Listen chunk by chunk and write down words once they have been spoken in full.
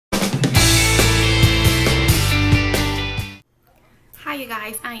you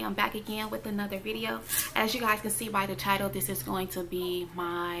guys, I am back again with another video. As you guys can see by the title, this is going to be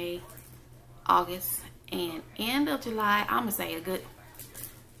my August and end of July, I'm gonna say a good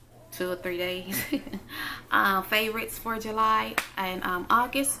 2 or 3 days favorites for July and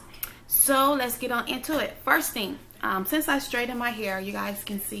August. So let's get on into it. First thing, since I straightened my hair, you guys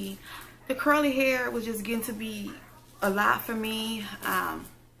can see the curly hair was just getting to be a lot for me.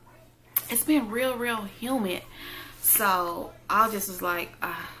 It's been real humid, so I just was like,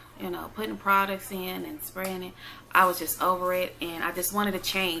 you know, putting products in and spraying it. I was just over it, and I just wanted to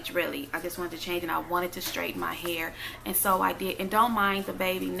change. Really, I just wanted to change, and I wanted to straighten my hair, and so I did. And don't mind the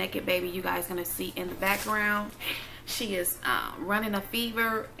baby, naked baby, you guys gonna see in the background. She is running a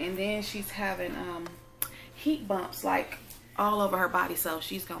fever, and then she's having heat bumps like all over her body, so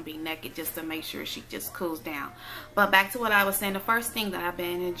she's gonna be naked just to make sure she just cools down. But back to what I was saying, the first thing that I've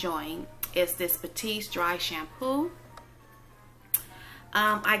been enjoying is this Batiste dry shampoo.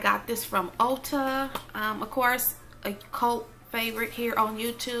 I got this from Ulta, of course, a cult favorite here on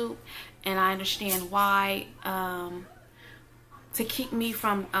YouTube, and I understand why, to keep me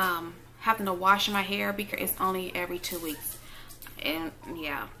from having to wash my hair, because it's only every 2 weeks. And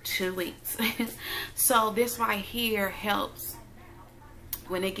yeah, 2 weeks. So this right here helps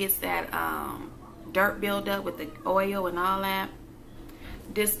when it gets that dirt buildup with the oil and all that.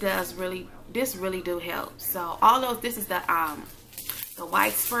 This really do help. So all those, this is the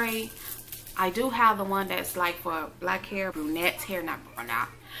white spray. I do have the one that's like for black hair, brunette hair, not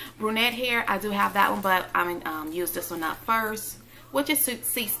brunette hair. I do have that one, but I'm gonna use this one up first, which just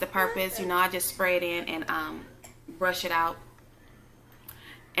suits the purpose. You know, I just spray it in and brush it out,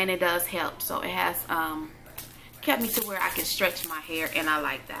 and it does help. So it has kept me to where I can stretch my hair, and I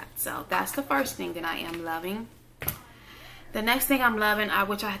like that. So that's the first thing that I am loving. The next thing I'm loving,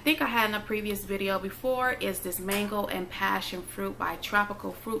 which I think I had in a previous video before, is this Mango and Passion Fruit by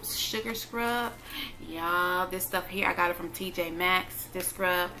Tropical Fruits Sugar Scrub. Y'all, this stuff here, I got it from TJ Maxx. This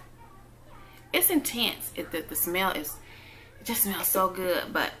scrub, it's intense. The smell is, it just smells so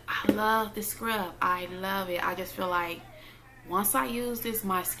good. But I love this scrub. I love it. I just feel like once I use this,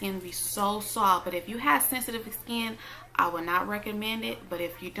 my skin will be so soft. But if you have sensitive skin, I would not recommend it. But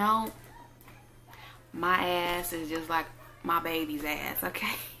if you don't, my ass is just like my baby's ass,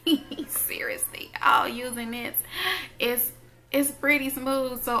 okay? Seriously, all using this, it's pretty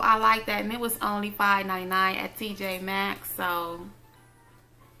smooth, so I like that. And it was only $5.99 at TJ Maxx. So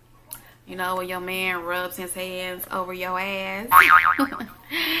you know, when your man rubs his hands over your ass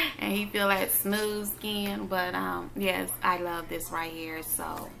and he feel that smooth skin. But yes, I love this right here.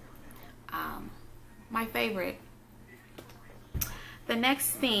 So my favorite. The next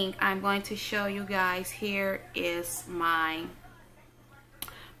thing I'm going to show you guys here is my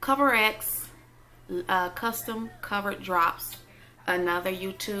CoverX custom covered drops. Another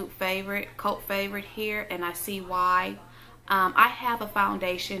YouTube favorite, cult favorite here, and I see why. I have a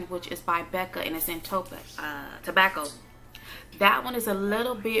foundation which is by Becca, and it's in tobacco. That one is a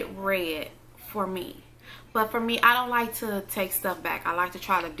little bit red for me. But for me, I don't like to take stuff back. I like to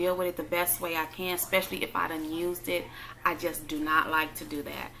try to deal with it the best way I can, especially if I done used it. I just do not like to do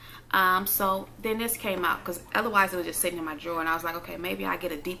that. So then this came out, because otherwise it was just sitting in my drawer, and I was like, okay, maybe I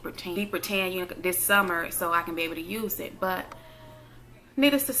get a deeper tan, you know, this summer, so I can be able to use it. But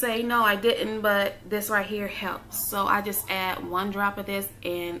needless to say, no, I didn't. But this right here helps. So I just add 1 drop of this,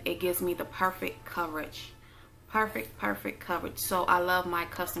 and it gives me the perfect coverage. Perfect coverage. So I love my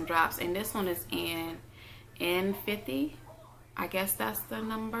custom drops, and this one is in N50, I guess that's the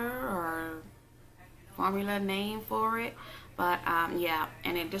number or formula name for it. But yeah,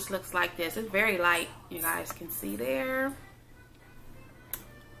 and it just looks like this. It's very light, you guys can see there.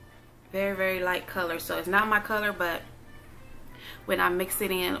 Very light color. So it's not my color, but when I mix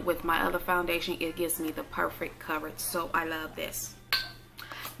it in with my other foundation, it gives me the perfect coverage. So I love this.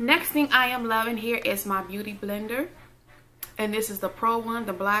 Next thing I am loving here is my beauty blender. And this is the Pro one,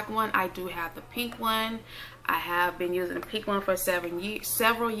 the black one. I do have the pink one. I have been using the pink one for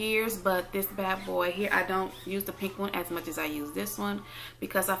several years, but this bad boy here, I don't use the pink one as much as I use this one,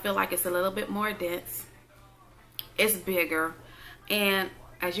 because I feel like it's a little bit more dense. It's bigger, and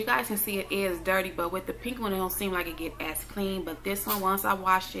as you guys can see, it is dirty, but with the pink one, it don't seem like it get as clean. But this one, once I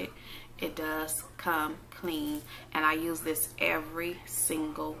wash it, it does come clean, and I use this every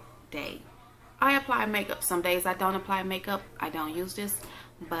single day. I apply makeup. Some days I don't apply makeup. I don't use this.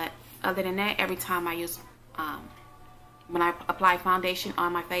 But other than that, every time I use, when I apply foundation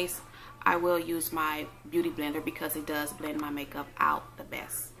on my face, I will use my beauty blender, because it does blend my makeup out the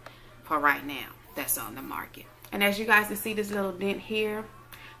best for right now that's on the market. And as you guys can see, this little dent here,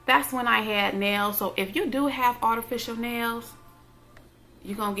 that's when I had nails. So if you do have artificial nails,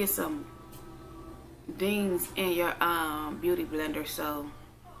 you're gonna get some dings in your beauty blender, so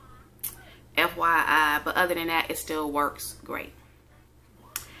FYI. But other than that, it still works great.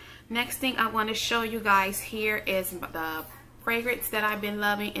 Next thing I want to show you guys here is the fragrance that I've been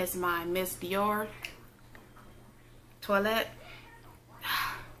loving. Is my Miss Dior Toilette.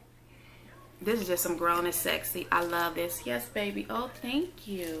 This is just some grown and sexy. I love this. Yes, baby. Oh, thank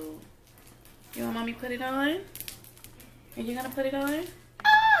you. You want mommy to put it on? Are you gonna put it on?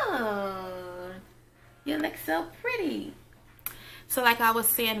 Oh, you look so pretty. So like I was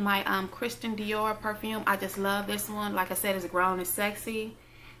saying, my Christian Dior perfume, I just love this one. Like I said, it's grown and sexy.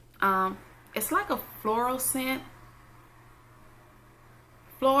 It's like a floral scent,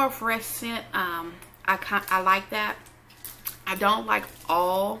 floral fresh scent. I like that. I don't like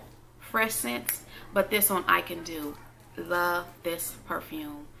all fresh scents, but this one I can do. Love this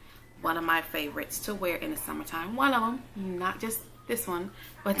perfume. One of my favorites to wear in the summertime. One of them, not just this one,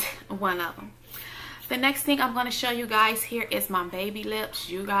 but one of them. The next thing I'm going to show you guys here is my baby lips.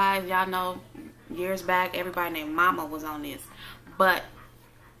 You guys, y'all know years back everybody named Mama was on this, but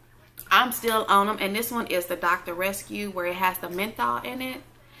I'm still on them. And this one is the Dr. Rescue, where it has the menthol in it,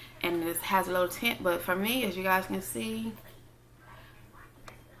 and it has a little tint. But for me, as you guys can see,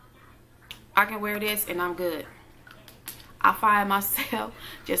 I can wear this and I'm good. I find myself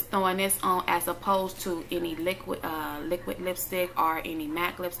just throwing this on as opposed to any liquid lipstick or any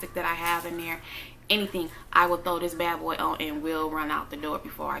matte lipstick that I have in there. Anything, I will throw this bad boy on and will run out the door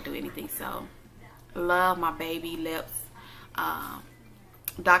before I do anything. So love my baby lips.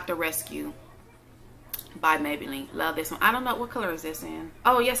 Dr. Rescue by Maybelline. Love this one. I don't know, what color is this in?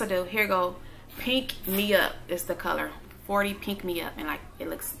 Oh yes I do. Here go. Pink Me Up is the color. 40 Pink Me Up. And like it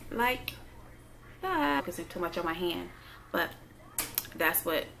looks like that because it's too much on my hand, but that's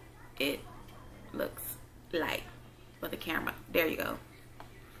what it looks like for the camera. There you go.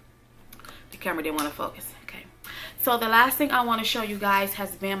 The camera didn't want to focus. Okay, so the last thing I want to show you guys has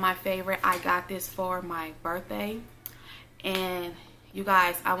been my favorite. I got this for my birthday, and you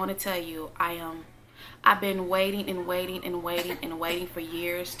guys, I want to tell you, I've been waiting and waiting and waiting and waiting for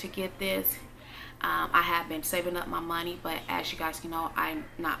years to get this. I have been saving up my money, but as you guys can know, I'm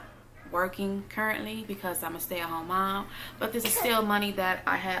not working currently because I'm a stay-at-home mom, but this is still money that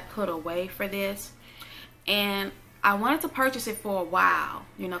I had put away for this, and I wanted to purchase it for a while,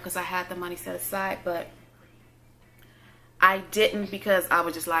 you know, because I had the money set aside, but I didn't because I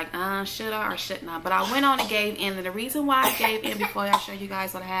was just like, should I or shouldn't I? But I went on and gave in, and the reason why I gave in before I show you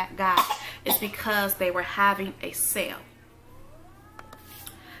guys what I got is because they were having a sale,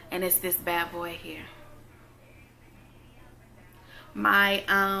 and it's this bad boy here. My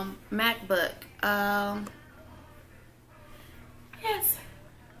MacBook, yes,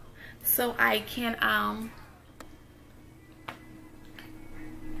 so I can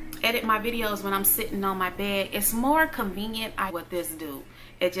edit my videos when I'm sitting on my bed. It's more convenient what this do.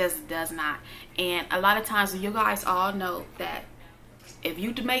 It just does not. And a lot of times, you guys all know that if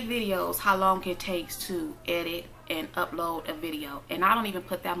you make videos, how long it takes to edit and upload a video. And I don't even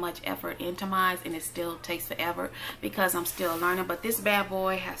put that much effort into mine, and it still takes forever because I'm still learning. But this bad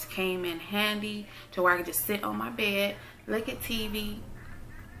boy has came in handy to where I can just sit on my bed, look at TV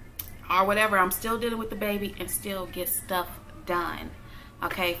or whatever. I'm still dealing with the baby and still get stuff done,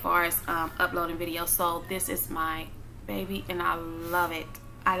 okay, as far as uploading videos. So this is my baby and I love it.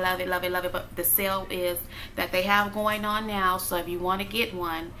 I love it, love it, love it. But the sale is that they have going on now, so if you want to get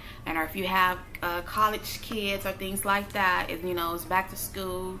one, and or if you have college kids or things like that, and you know it's back to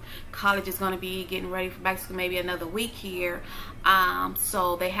school, college is going to be getting ready for back to school maybe another week here,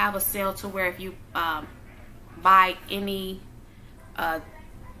 so they have a sale to where if you buy any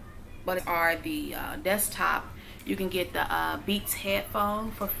what are the desktop, you can get the Beats headphone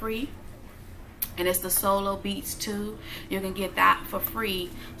for free. And it's the Solo Beats too. You can get that for free.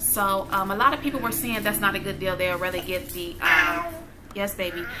 So a lot of people were saying that's not a good deal. They'll rather get the yes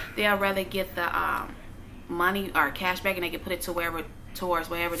baby, they'll rather get the money or cash back, and they can put it to towards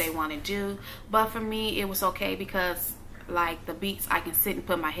whatever they want to do. But for me, it was okay because like the Beats, I can sit and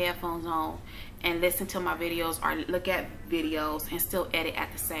put my headphones on and listen to my videos or look at videos and still edit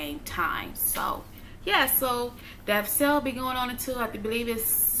at the same time. So yeah, so that sale will be going on until I believe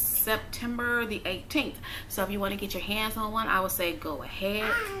it's September the 18th. So if you want to get your hands on one, I would say go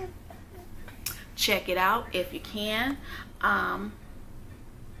ahead, check it out if you can. And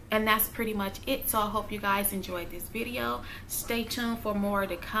that's pretty much it. So I hope you guys enjoyed this video. Stay tuned for more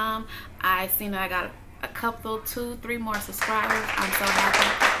to come. I seen that I got a couple, 2-3 more subscribers. I'm so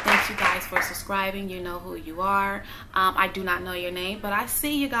happy. Thanks you guys for subscribing. You know who you are. I do not know your name, but I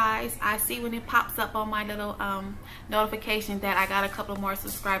see you guys. I see when it pops up on my little notification that I got a couple more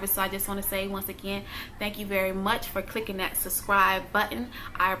subscribers. So I just want to say once again, thank you very much for clicking that subscribe button.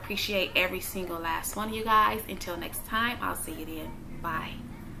 I appreciate every single last one of you guys. Until next time, I'll see you then. Bye.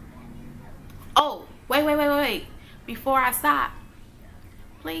 Oh, wait. Before I stop,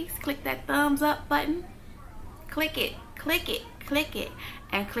 please click that thumbs up button. Click it,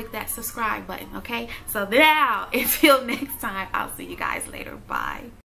 and click that subscribe button, okay? So now, until next time, I'll see you guys later. Bye.